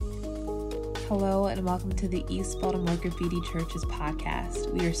Hello and welcome to the East Baltimore Graffiti Church's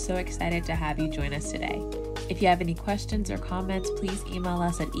podcast. We are so excited to have you join us today. If you have any questions or comments, please email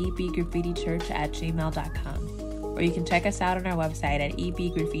us at ebgraffitichurch@gmail.com, or you can check us out on our website at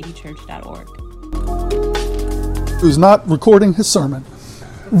ebgraffitichurch.org. Who's not recording his sermon.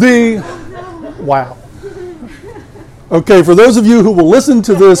 Wow. Okay, for those of you who will listen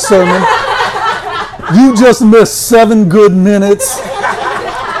to this sermon, you just missed 7 good minutes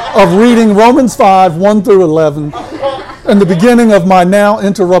of reading Romans 5, 1 through 11, and the beginning of my now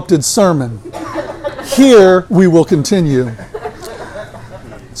interrupted sermon. Here we will continue.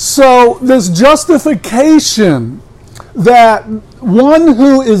 So this justification that one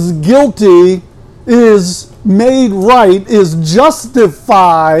who is guilty is made right, is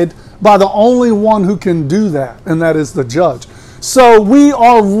justified by the only one who can do that, and that is the judge. So we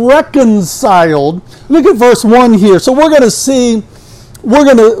are reconciled. Look at verse 1 here. So we're going to see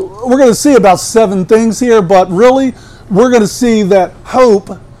about 7 things here, but really we're going to see that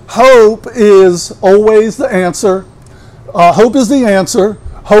hope is always the answer. Hope is the answer.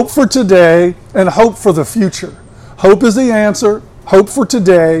 Hope for today and hope for the future. Hope is the answer. Hope for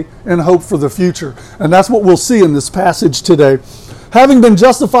today and hope for the future. And that's what we'll see in this passage today. Having been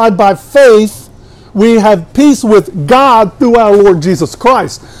justified by faith, we have peace with God through our Lord Jesus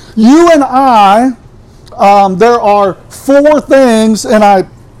Christ. You and I, there are 4 things, and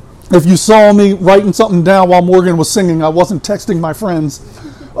if you saw me writing something down while Morgan was singing, I wasn't texting my friends.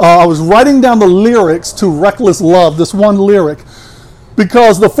 I was writing down the lyrics to Reckless Love, this one lyric,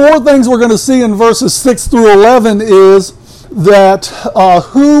 because the 4 things we're going to see in verses 6 through 11 is that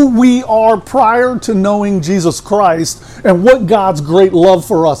who we are prior to knowing Jesus Christ and what God's great love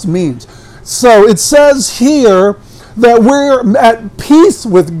for us means. So it says here that we're at peace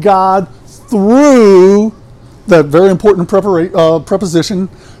with God through, that very important preposition,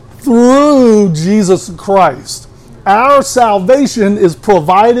 through Jesus Christ. Our salvation is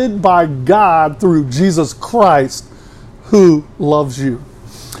provided by God through Jesus Christ, who loves you.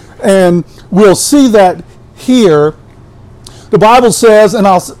 And we'll see that here. The Bible says, and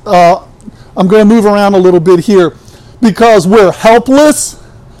I'm going to move around a little bit here, because we're helpless.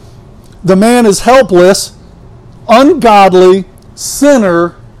 The man is helpless, ungodly,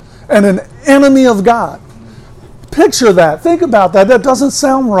 sinner, and an enemy of God. Picture that. Think about that. That doesn't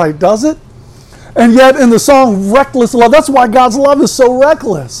sound right, does it? And yet in the song Reckless Love, that's why God's love is so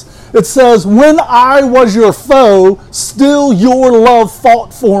reckless. It says, when I was your foe, still your love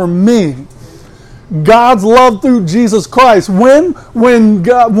fought for me. God's love through Jesus Christ. When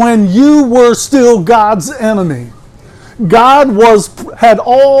you were still God's enemy, God had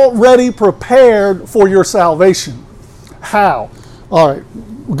already prepared for your salvation. How? All right,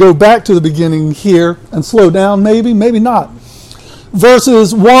 we'll go back to the beginning here and slow down, maybe not.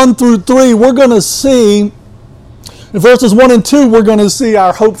 Verses 1 through 3, we're going to see, in verses 1 and 2, we're going to see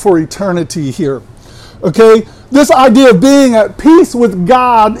our hope for eternity here. Okay? This idea of being at peace with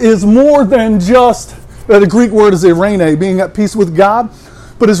God is more than just, the Greek word is eirene, being at peace with God,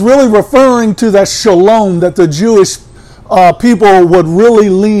 but it's really referring to that shalom that the Jewish people would really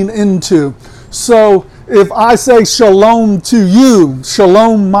lean into. So if I say shalom to you,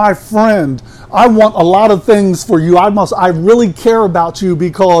 shalom my friend, I want a lot of things for you. I really care about you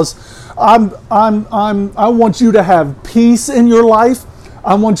because I want you to have peace in your life.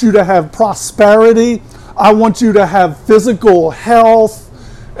 I want you to have prosperity. I want you to have physical health,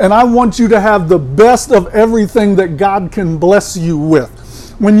 and I want you to have the best of everything that God can bless you with.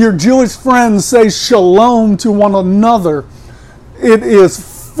 When your Jewish friends say shalom to one another, it is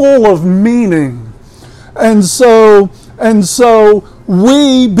full of meaning. And so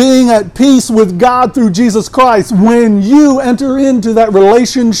we, being at peace with God through Jesus Christ, when you enter into that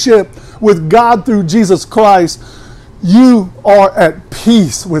relationship with God through Jesus Christ, you are at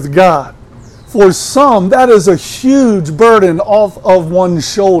peace with God. For some, that is a huge burden off of one's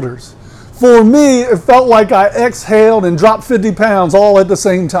shoulders. For me, it felt like I exhaled and dropped 50 pounds all at the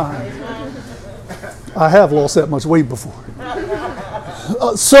same time. I have lost that much weight before.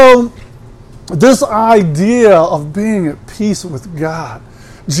 So this idea of being at peace with God.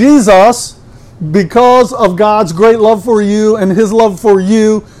 Jesus, because of God's great love for you and his love for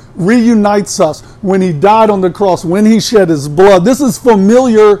you, reunites us when he died on the cross, when he shed his blood. This is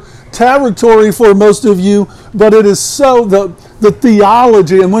familiar territory for most of you, but it is so the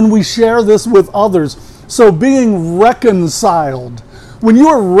theology, and when we share this with others. So being reconciled. When you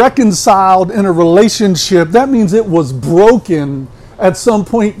are reconciled in a relationship, that means it was broken at some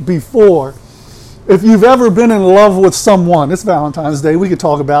point before. If you've ever been in love with someone, it's Valentine's Day, we could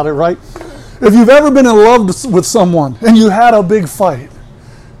talk about it, right? If you've ever been in love with someone and you had a big fight,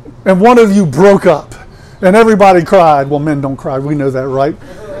 and one of you broke up, and everybody cried. Well, men don't cry. We know that, right?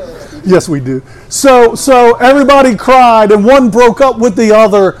 Yes, we do. So everybody cried, and one broke up with the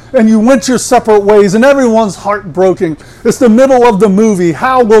other, and you went your separate ways, and everyone's heartbroken. It's the middle of the movie.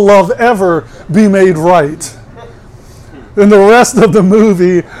 How will love ever be made right? And the rest of the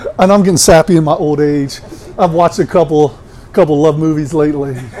movie, and I'm getting sappy in my old age. I've watched a couple love movies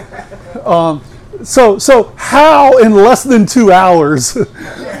lately. So how in less than 2 hours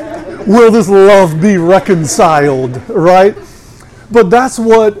will this love be reconciled, right? But that's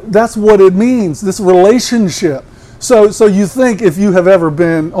what it means, this relationship. So you think, if you have ever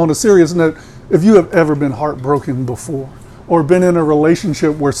been, on a serious note, if you have ever been heartbroken before, or been in a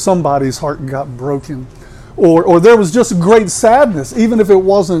relationship where somebody's heart got broken, or there was just great sadness, even if it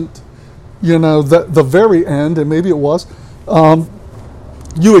wasn't, the very end, and maybe it was,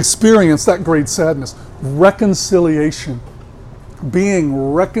 you experienced that great sadness. Reconciliation,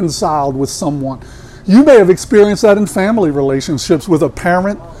 being reconciled with someone. You may have experienced that in family relationships with a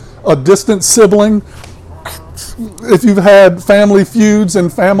parent, a distant sibling. If you've had family feuds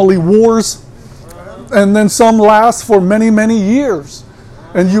and family wars, and then some last for many, many years,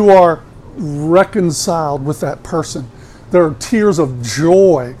 and you are reconciled with that person. There are tears of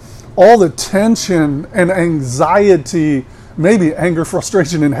joy. All the tension and anxiety, maybe anger,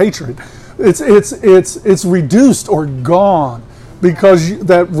 frustration, and hatred, it's reduced or gone, because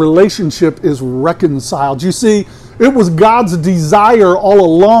that relationship is reconciled. You see, it was God's desire all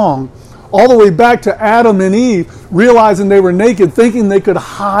along, all the way back to Adam and Eve, realizing they were naked, thinking they could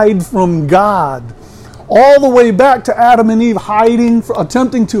hide from God. All the way back to Adam and Eve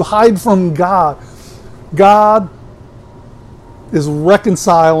attempting to hide from God. God is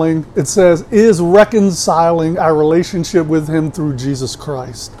reconciling, it says, is reconciling our relationship with Him through Jesus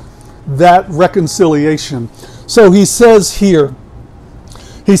Christ. That reconciliation. So he says here,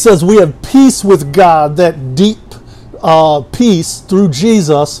 he says, we have peace with God, that deep peace through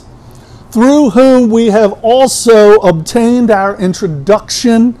Jesus, through whom we have also obtained our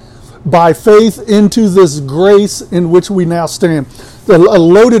introduction by faith into this grace in which we now stand. A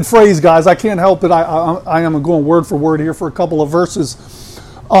loaded phrase, guys. I can't help it. I am going word for word here for a couple of verses.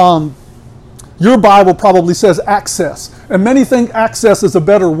 Your Bible probably says access, and many think access is a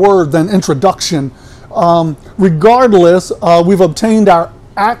better word than introduction. Regardless, we've obtained our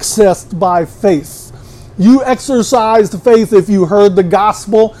access by faith. You exercised faith if you heard the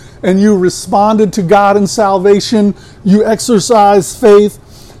gospel and you responded to God in salvation. You exercised faith.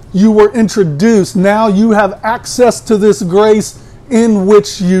 You were introduced. Now you have access to this grace in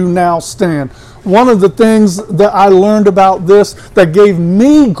which you now stand. One of the things that I learned about this that gave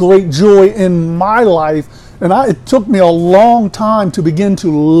me great joy in my life, and it took me a long time to begin to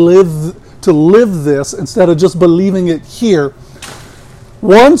live this instead of just believing it here.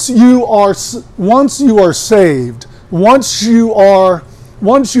 Once you are saved, once you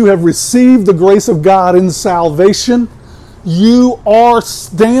have received the grace of God in salvation, you are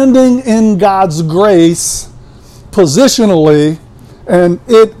standing in God's grace positionally, and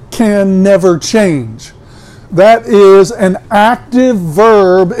it can never change. That is an active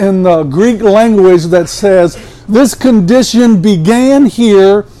verb in the Greek language that says this condition began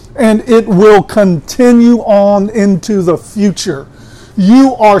here and it will continue on into the future.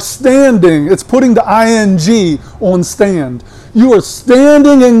 You are standing. It's putting the ing on stand. You are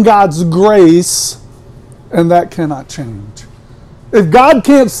standing in God's grace, and that cannot change. If God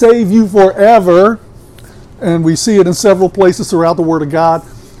can't save you forever, and we see it in several places throughout the Word of God,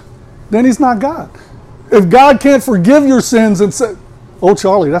 then He's not God. If God can't forgive your sins and say, oh,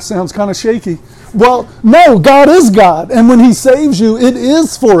 Charlie, that sounds kind of shaky. Well, no, God is God. And when He saves you, it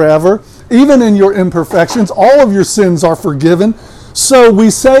is forever. Even in your imperfections, all of your sins are forgiven. So we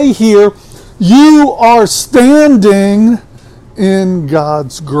say here, you are standing in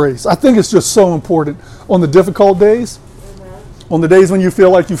God's grace. I think it's just so important on the difficult days, on the days when you feel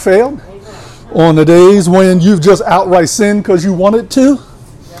like you failed, on the days when you've just outright sinned because you wanted to,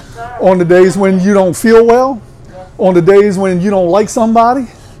 on the days when you don't feel well, on the days when you don't like somebody,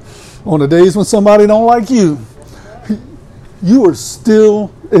 on the days when somebody don't like you. You are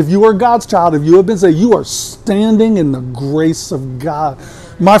still, if you are God's child, if you have been saved, you are standing in the grace of God.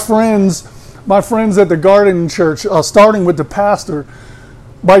 My friends at the Garden Church, starting with the pastor,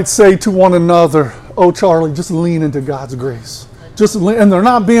 might say to one another, oh, Charlie, just lean into God's grace. And they're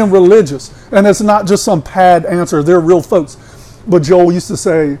not being religious. And it's not just some pad answer. They're real folks. But Joel used to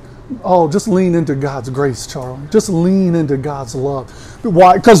say, oh, just lean into God's grace, Charlie. Just lean into God's love.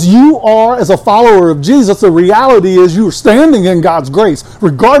 Why? Because you are, as a follower of Jesus, the reality is you are standing in God's grace,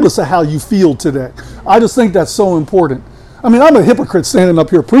 regardless of how you feel today. I just think that's so important. I mean, I'm a hypocrite standing up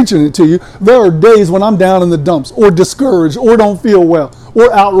here preaching it to you. There are days when I'm down in the dumps or discouraged or don't feel well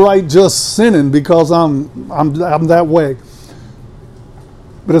or outright just sinning because I'm that way.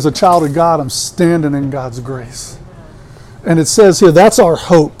 But as a child of God, I'm standing in God's grace. And it says here, that's our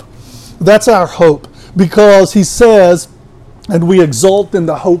hope. That's our hope. Because he says, and we exult in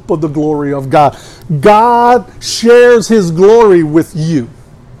the hope of the glory of God. God shares his glory with you.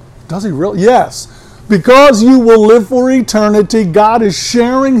 Does he really? Yes. Because you will live for eternity, God is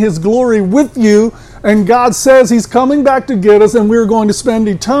sharing his glory with you. And God says he's coming back to get us and we're going to spend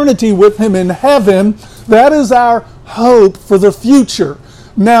eternity with him in heaven. That is our hope for the future.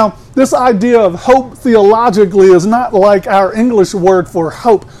 Now, this idea of hope theologically is not like our English word for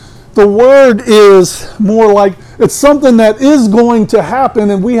hope. The word is more like it's something that is going to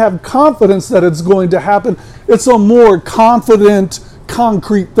happen and we have confidence that it's going to happen. It's a more confident,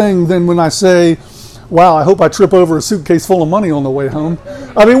 concrete thing than when I say, wow, I hope I trip over a suitcase full of money on the way home.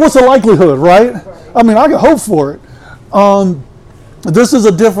 I mean, what's the likelihood, right? I mean, I can hope for it. This is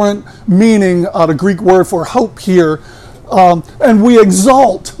a different meaning of the Greek word for hope here. And we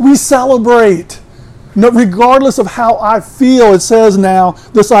exalt, we celebrate. No, regardless of how I feel, it says now,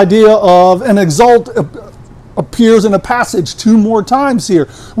 this idea of an exalt appears in a passage 2 more times here.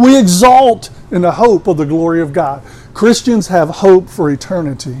 We exalt in the hope of the glory of God. Christians have hope for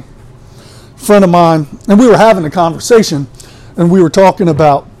eternity. A friend of mine, and we were having a conversation, and we were talking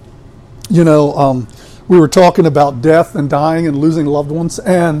about, we were talking about death and dying and losing loved ones.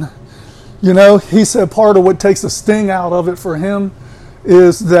 And, he said part of what takes the sting out of it for him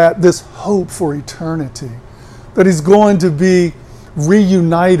is that this hope for eternity, that he's going to be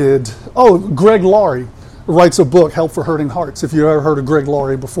reunited. Oh, Greg Laurie writes a book, Help for Hurting Hearts. If you've ever heard of Greg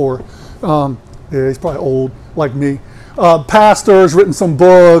Laurie before, yeah, he's probably old like me. Pastor, has written some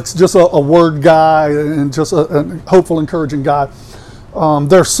books, just a word guy and just a hopeful, encouraging guy.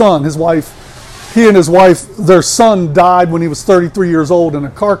 Their son, his wife, he and his wife, their son died when he was 33 years old in a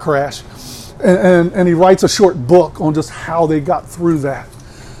car crash. And he writes a short book on just how they got through that.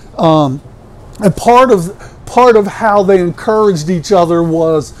 And part of how they encouraged each other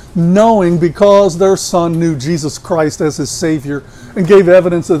was knowing, because their son knew Jesus Christ as his Savior and gave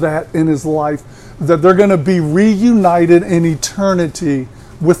evidence of that in his life, that they're going to be reunited in eternity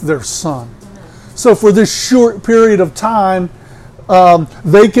with their son. So for this short period of time,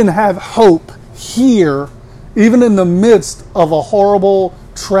 they can have hope here, even in the midst of a horrible,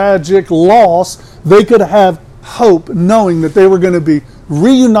 tragic loss. They could have hope knowing that they were going to be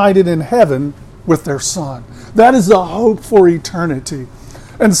reunited in heaven with their son. That is the hope for eternity.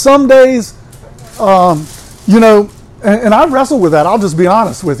 And some days, and I wrestle with that. I'll just be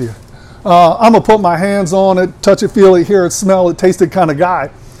honest with you. I'm going to put my hands on it, touch it, feel it, hear it, smell it, taste it kind of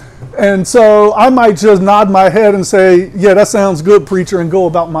guy. And so I might just nod my head and say, yeah, that sounds good, preacher, and go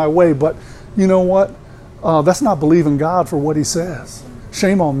about my way. But you know what? That's not believing God for what he says.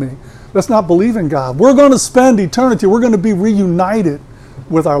 Shame on me. Let's not believe in God. We're going to spend eternity. We're going to be reunited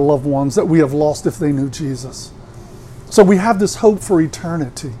with our loved ones that we have lost if they knew Jesus. So we have this hope for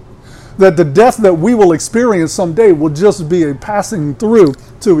eternity. That the death that we will experience someday will just be a passing through.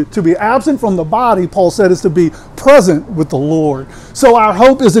 To be absent from the body, Paul said, is to be present with the Lord. So our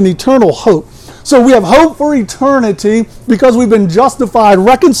hope is an eternal hope. So we have hope for eternity because we've been justified,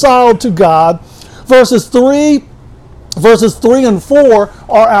 reconciled to God. Verses 3 and 4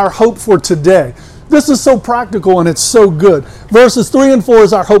 are our hope for today. This is so practical and it's so good. Verses 3 and 4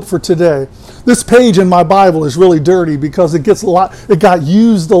 is our hope for today. This page in my Bible is really dirty because it got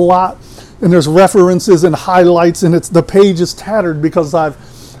used a lot, and there's references and highlights, and the page is tattered because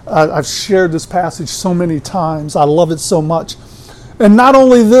I've shared this passage so many times. I love it so much. And not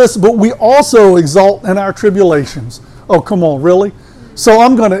only this, but we also exult in our tribulations. Oh, come on, really? So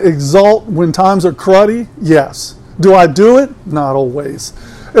I'm going to exult when times are cruddy? Yes. Do I do it? Not always.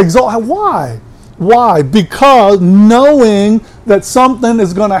 Exalt. Why? Why? Because knowing that something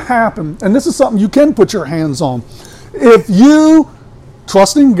is going to happen, and this is something you can put your hands on. If you,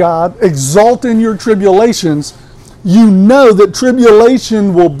 trusting God, exalt in your tribulations, you know that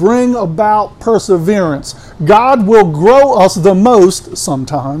tribulation will bring about perseverance. God will grow us the most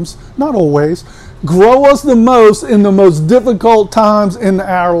sometimes, not always, grow us the most in the most difficult times in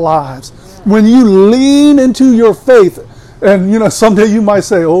our lives. When you lean into your faith, and someday you might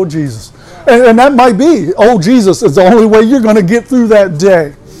say, oh Jesus. And that might be, oh Jesus is the only way you're going to get through that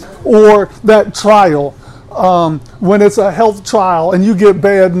day or that trial. When it's a health trial and you get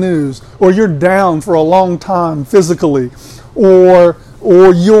bad news, or you're down for a long time physically, or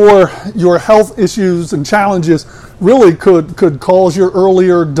your health issues and challenges really could cause your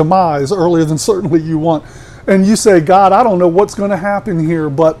earlier demise, earlier than certainly you want. and you say, God, I don't know what's going to happen here,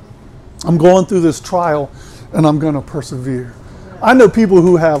 but I'm going through this trial and I'm going to persevere. I know people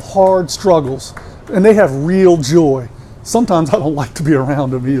who have hard struggles and they have real joy. Sometimes I don't like to be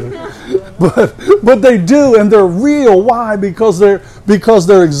around them either, but they do, and they're real. Why? Because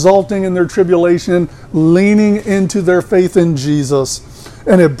they're exulting in their tribulation, leaning into their faith in Jesus,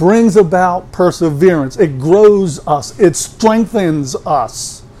 and it brings about perseverance. It grows us. It strengthens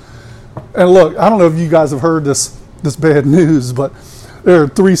us. And look, I don't know if you guys have heard this bad news, but there are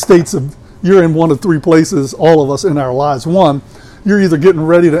 3 states you're in one of 3 places, all of us in our lives. One, you're either getting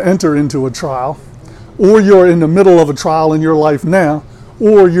ready to enter into a trial, or you're in the middle of a trial in your life now,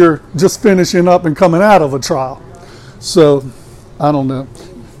 or you're just finishing up and coming out of a trial. So, I don't know.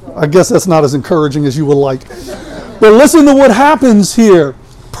 I guess that's not as encouraging as you would like. But listen to what happens here.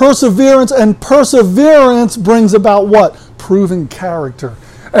 Perseverance, and perseverance brings about what? Proven character.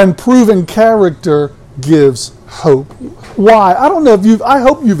 And proven character gives hope. Why? I don't know if I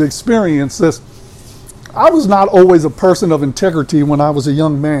hope you've experienced this. I was not always a person of integrity when I was a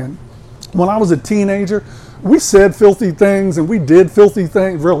young man. When I was a teenager, we said filthy things and we did filthy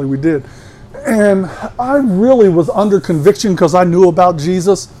things. Really, we did. And I really was under conviction because I knew about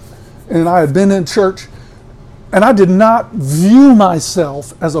Jesus and I had been in church. And I did not view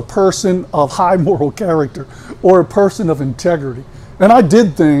myself as a person of high moral character or a person of integrity. And I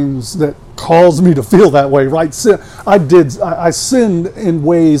did things that caused me to feel that way, right? I sinned in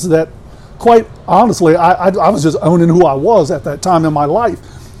ways that, quite honestly, I was just owning who I was at that time in my life.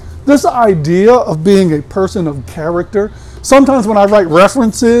 This idea of being a person of character, sometimes when I write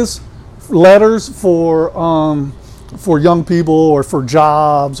references, letters for young people or for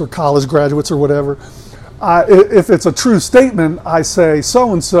jobs or college graduates or whatever, if it's a true statement, I say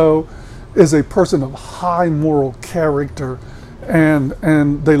so-and-so is a person of high moral character and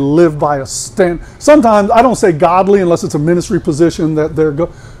they live by a stand. Sometimes I don't say godly unless it's a ministry position that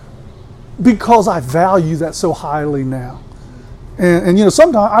because I value that so highly now. And you know,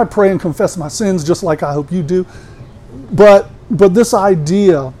 sometimes I pray and confess my sins just like I hope you do. But this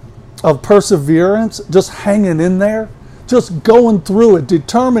idea of perseverance, just hanging in there, just going through it,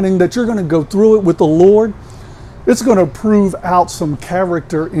 determining that you're going to go through it with the Lord, it's going to prove out some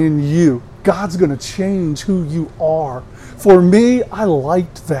character in you. God's going to change who you are. For me, I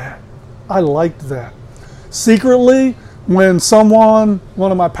liked that. Secretly, when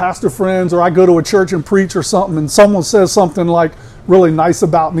one of my pastor friends, or I go to a church and preach or something, and someone says something like really nice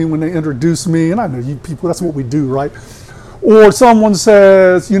about me when they introduce me, and I know you people, that's what we do, right? Or someone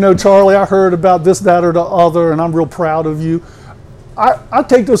says, you know, Charlie, I heard about this, that, or the other, and I'm real proud of you. I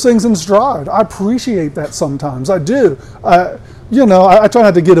take those things in stride. I appreciate that sometimes. I do. I try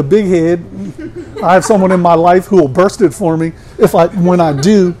not to get a big head. I have someone in my life who will burst it for me when I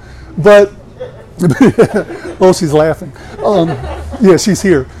do. But oh, she's laughing. Yeah, she's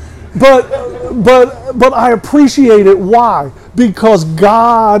here. But I appreciate it. Why? Because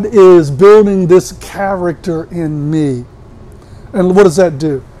God is building this character in me. And what does that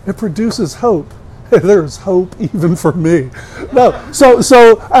do? It produces hope. There's hope even for me. No,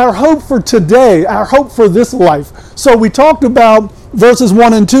 so our hope for today, our hope for this life. So we talked about verses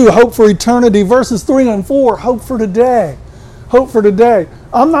 1 and 2, hope for eternity. Verses 3 and 4, hope for today. Hope for today.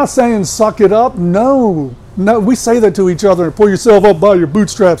 I'm not saying suck it up. No, we say that to each other. Pull yourself up by your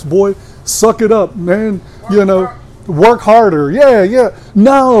bootstraps, boy. Suck it up, man. Work harder. Yeah.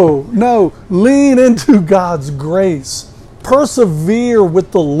 No. Lean into God's grace. Persevere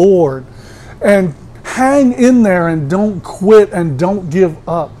with the Lord. And hang in there and don't quit and don't give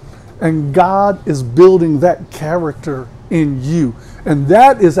up. And God is building that character in you. And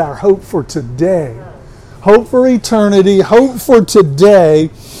that is our hope for today. Hope for eternity, hope for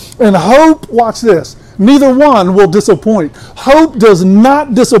today, and hope, watch this, neither one will disappoint. Hope does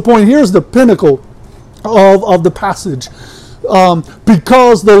not disappoint. Here's the pinnacle of the passage.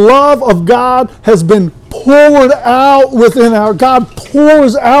 Because the love of God has been poured out within God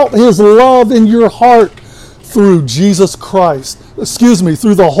pours out His love in your heart through Jesus Christ.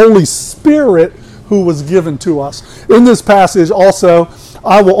 Through the Holy Spirit who was given to us. In this passage also,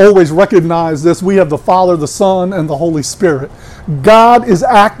 I will always recognize this. We have the Father, the Son, and the Holy Spirit. God is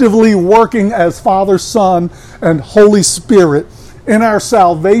actively working as Father, Son, and Holy Spirit in our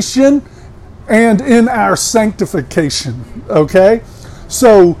salvation and in our sanctification. Okay?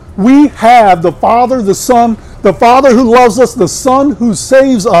 So we have the Father, the Son, the Father who loves us, the Son who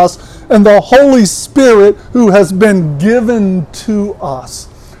saves us, and the Holy Spirit who has been given to us.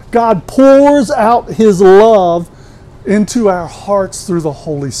 God pours out His love into our hearts through the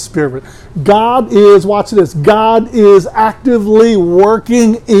Holy Spirit. God is, watch this, God is actively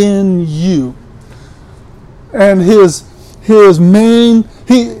working in you. And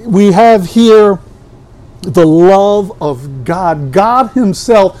we have here the love of God. God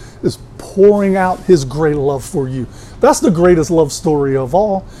himself is pouring out his great love for you. That's the greatest love story of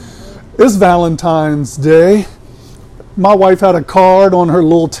all. It's Valentine's Day. My wife had a card on her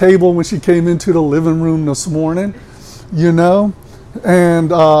little table when she came into the living room this morning,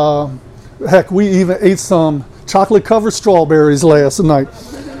 and heck, we even ate some chocolate-covered strawberries last night.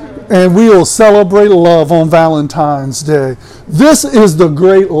 And we will celebrate love on Valentine's Day. This is the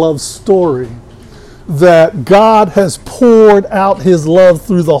great love story, that God has poured out his love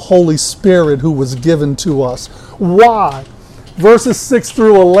through the Holy Spirit who was given to us. Why? Verses 6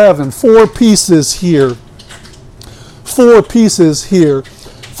 through 11, 4 pieces here. 4 pieces here.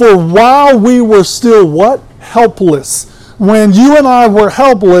 For while we were still what? Helpless. When you and I were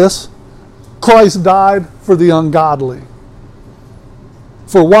helpless, Christ died for the ungodly.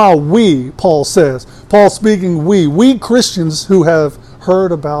 For while we, Paul says, Paul speaking we Christians who have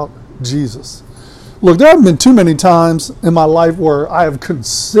heard about Jesus. Look, there haven't been too many times in my life where I have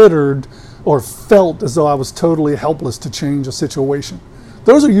considered or felt as though I was totally helpless to change a situation.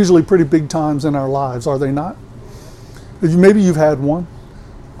 Those are usually pretty big times in our lives, are they not? Maybe you've had one.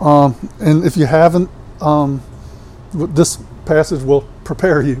 And if you haven't, this passage will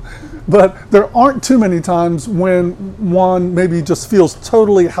prepare you. But there aren't too many times when one maybe just feels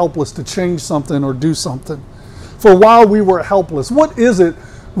totally helpless to change something or do something. For while we were helpless. What is it?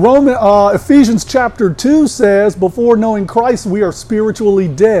 Ephesians chapter 2 says, before knowing Christ, we are spiritually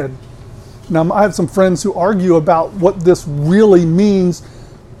dead. Now, I have some friends who argue about what this really means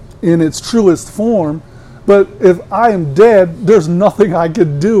in its truest form. But if I am dead, there's nothing I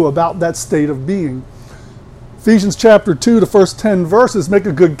could do about that state of being. Ephesians chapter 2, the first 10 verses make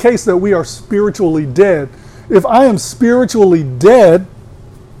a good case that we are spiritually dead. If I am spiritually dead,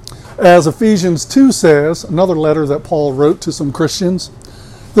 as Ephesians 2 says, another letter that Paul wrote to some Christians,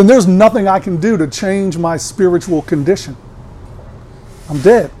 then there's nothing I can do to change my spiritual condition. I'm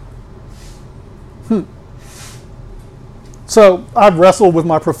dead. So I've wrestled with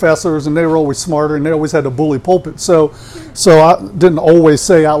my professors, and they were always smarter, and they always had a bully pulpit. So I didn't always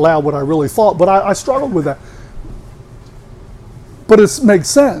say out loud what I really thought, but I struggled with that. But it makes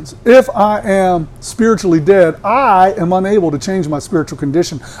sense. If I am spiritually dead, I am unable to change my spiritual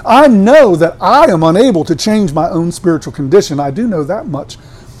condition. I know that I am unable to change my own spiritual condition. I do know that much.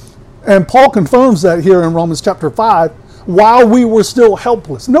 And Paul confirms that here in Romans chapter 5, while we were still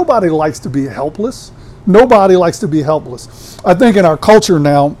helpless. Nobody likes to be helpless. Nobody likes to be helpless. I think in our culture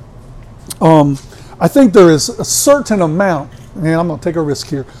now, I think there is a certain amount, and I'm going to take a risk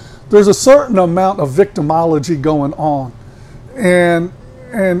here, there's a certain amount of victimology going on. And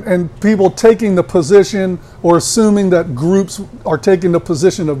people taking the position or assuming that groups are taking the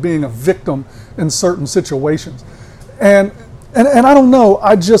position of being a victim in certain situations. And I don't know,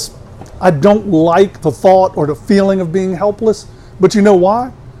 I don't like the thought or the feeling of being helpless. But you know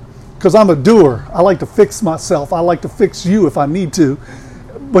why? Because I'm a doer. I like to fix myself. I like to fix you if I need to.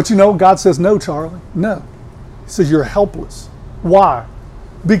 But God says, no, Charlie, no. He says, you're helpless. Why?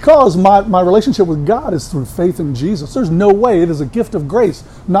 Because my relationship with God is through faith in Jesus. There's no way. It is a gift of grace,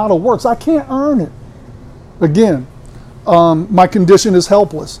 not of works. I can't earn it. Again, my condition is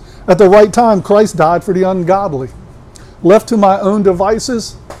helpless. At the right time, Christ died for the ungodly. Left to my own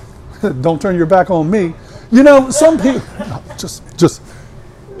devices, don't turn your back on me. Some people,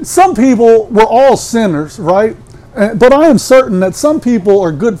 some people, we're all sinners, right? But I am certain that some people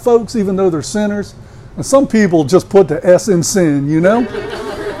are good folks even though they're sinners. And some people just put the S in sin,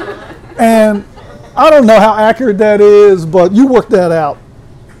 And I don't know how accurate that is, but you work that out.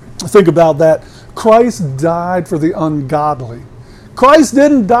 Think about that. Christ died for the ungodly. Christ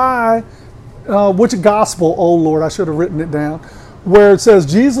didn't die, which gospel? Oh Lord, I should have written it down. Where it says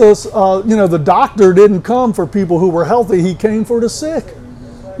Jesus, the doctor didn't come for people who were healthy. He came for the sick.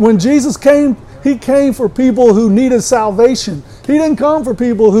 When Jesus came, he came for people who needed salvation. He didn't come for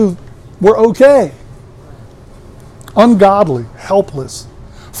people who were okay. Ungodly, helpless.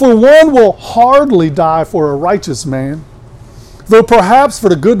 For one will hardly die for a righteous man, though perhaps for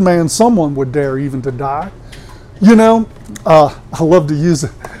the good man someone would dare even to die. I love to use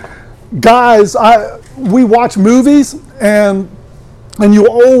it. Guys, we watch movies, and you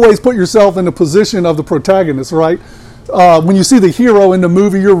always put yourself in the position of the protagonist, right? When you see the hero in the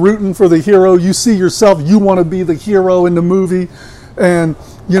movie, you're rooting for the hero. You see yourself, you want to be the hero in the movie, and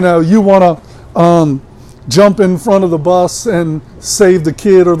you want to jump in front of the bus and save the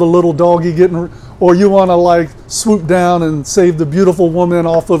kid or the little doggy or you want to swoop down and save the beautiful woman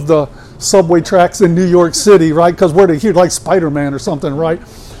off of the subway tracks in New York City, right? Because we're the hero, like Spider-Man or something, right?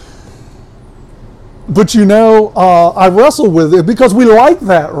 But I wrestle with it because we like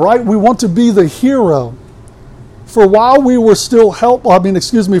that, right? We want to be the hero. For while we were still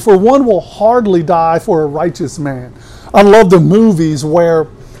for one will hardly die for a righteous man. I love the movies where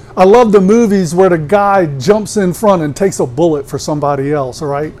the guy jumps in front and takes a bullet for somebody else,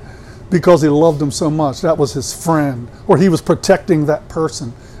 right? Because he loved him so much. That was his friend, or he was protecting that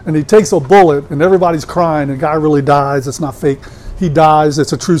person. And he takes a bullet and everybody's crying. And the guy really dies. It's not fake. He dies.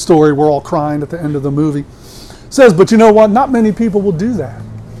 It's a true story. We're all crying at the end of the movie. It says, but you know what? Not many people will do that.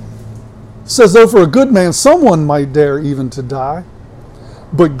 It says, though for a good man, someone might dare even to die.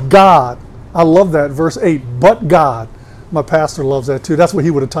 But God, I love that, verse 8, but God. My pastor loves that too. That's what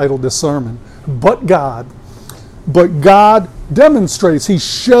he would have titled this sermon. But God demonstrates, he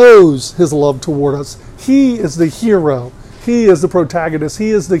shows his love toward us. He is the hero. He is the protagonist. He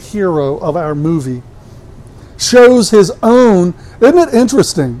is the hero of our movie. Shows his own, isn't it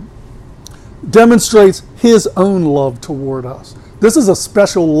interesting? Demonstrates his own love toward us. This is a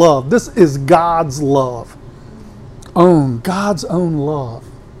special love. This is God's love. God's own love.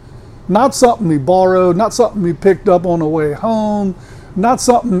 Not something he borrowed, not something he picked up on the way home, not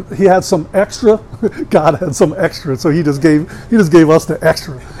something he had some extra. God had some extra, so he just gave us the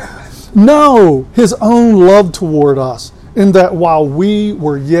extra. No, his own love toward us, in that while we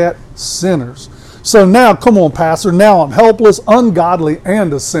were yet sinners. So now, come on, Pastor, now I'm helpless, ungodly,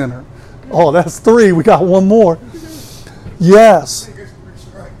 and a sinner. Oh, that's 3. We got one more. Yes.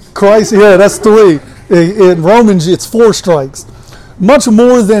 Christ, yeah, that's 3. In Romans, it's 4 strikes. Much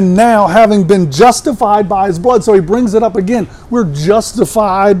more than now, having been justified by his blood. So he brings it up again. We're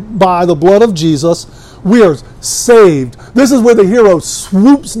justified by the blood of Jesus. We are saved. This is where the hero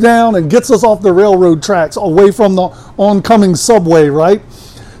swoops down and gets us off the railroad tracks, away from the oncoming subway, right?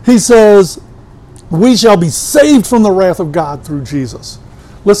 He says, we shall be saved from the wrath of God through Jesus.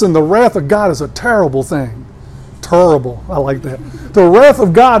 Listen, the wrath of God is a terrible thing. Terrible. I like that. The wrath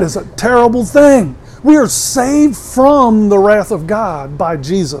of God is a terrible thing. We are saved from the wrath of God by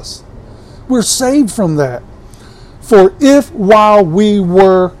Jesus. We're saved from that. For if while we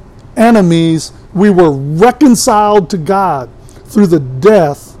were enemies, we were reconciled to God through the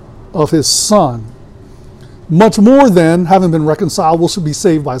death of his Son, much more then, having been reconciled, we shall be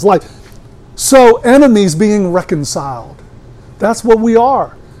saved by his life. So enemies being reconciled. That's what we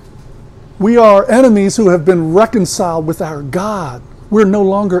are. We are enemies who have been reconciled with our God. We're no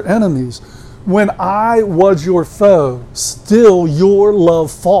longer enemies. When I was your foe, still your love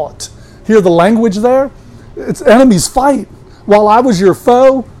fought. Hear the language there? It's enemies fight. While I was your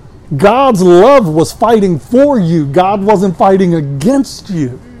foe, God's love was fighting for you. God wasn't fighting against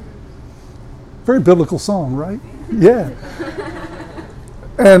you. Very biblical song, right? Yeah.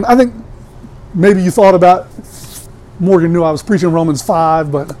 And I think maybe you thought about, Morgan knew I was preaching Romans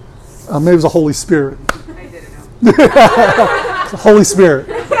 5, but maybe it was the Holy Spirit. I didn't know. It's the Holy Spirit.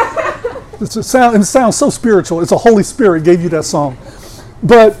 It sounds so spiritual. It's the Holy Spirit gave you that song.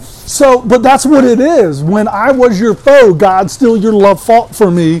 But that's what it is. When I was your foe, God, still your love fought for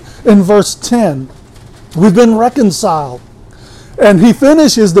me in verse 10. We've been reconciled. And he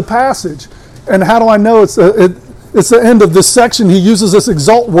finishes the passage. And how do I know it's the end of this section? He uses this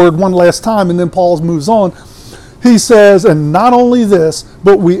exalt word one last time, and then Paul moves on. He says, and not only this,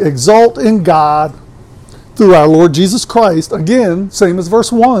 but we exalt in God through our Lord Jesus Christ. Again, same as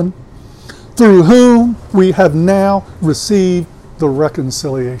verse 1. Through whom we have now received the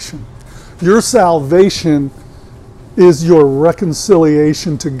reconciliation. Your salvation is your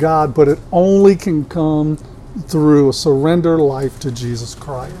reconciliation to God, but it only can come through a surrender life to Jesus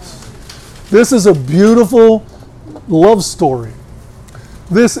Christ. This is a beautiful love story.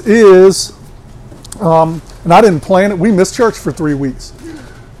 This is, and I didn't plan it, we missed church for 3 weeks.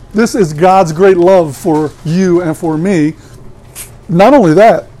 This is God's great love for you and for me. Not only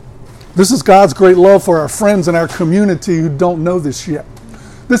that, this is God's great love for our friends in our community who don't know this yet.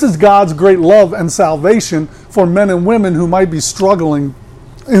 This is God's great love and salvation for men and women who might be struggling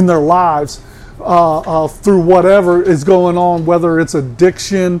in their lives through whatever is going on, whether it's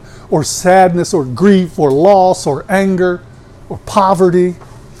addiction or sadness or grief or loss or anger or poverty,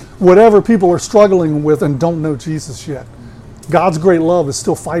 whatever people are struggling with and don't know Jesus yet. God's great love is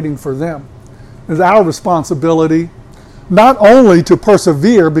still fighting for them. It's our responsibility not only to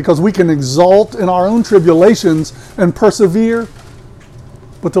persevere, because we can exult in our own tribulations and persevere,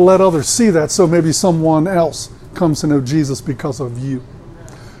 but to let others see that so maybe someone else comes to know Jesus because of you.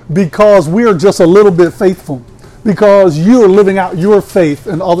 Because we are just a little bit faithful. Because you are living out your faith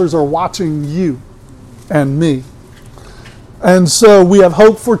and others are watching you and me. And so we have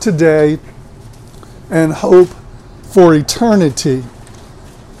hope for today and hope for eternity.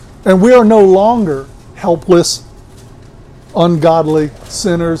 And we are no longer helpless, ungodly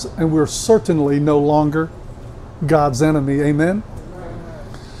sinners, and we're certainly no longer God's enemy. Amen?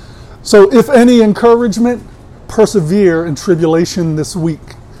 So if any encouragement, persevere in tribulation this week.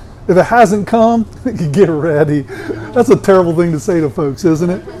 If it hasn't come, get ready. That's a terrible thing to say to folks, isn't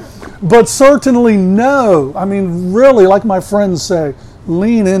it? But certainly know, really, like my friends say,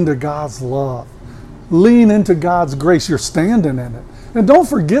 lean into God's love. Lean into God's grace. You're standing in it. And don't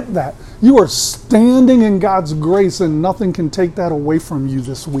forget that. You are standing in God's grace, and nothing can take that away from you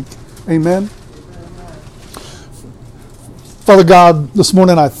this week. Amen? Father God, this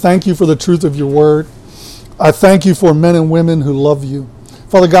morning I thank you for the truth of your word. I thank you for men and women who love you.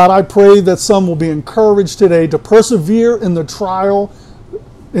 Father God, I pray that some will be encouraged today to persevere in the trial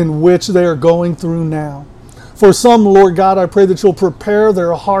in which they are going through now. For some, Lord God, I pray that you'll prepare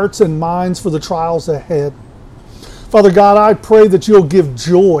their hearts and minds for the trials ahead. Father God, I pray that you'll give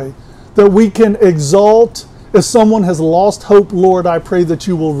joy, that we can exalt. If someone has lost hope, Lord, I pray that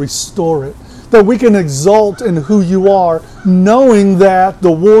you will restore it, that we can exalt in who you are, knowing that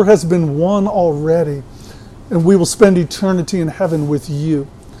the war has been won already, and we will spend eternity in heaven with you.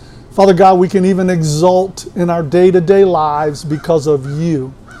 Father God, we can even exult in our day-to-day lives because of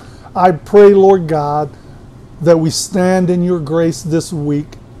you. I pray, Lord God, that we stand in your grace this week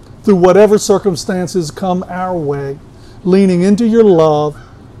through whatever circumstances come our way, leaning into your love,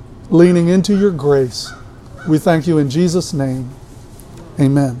 leaning into your grace. We thank you in Jesus' name.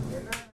 Amen.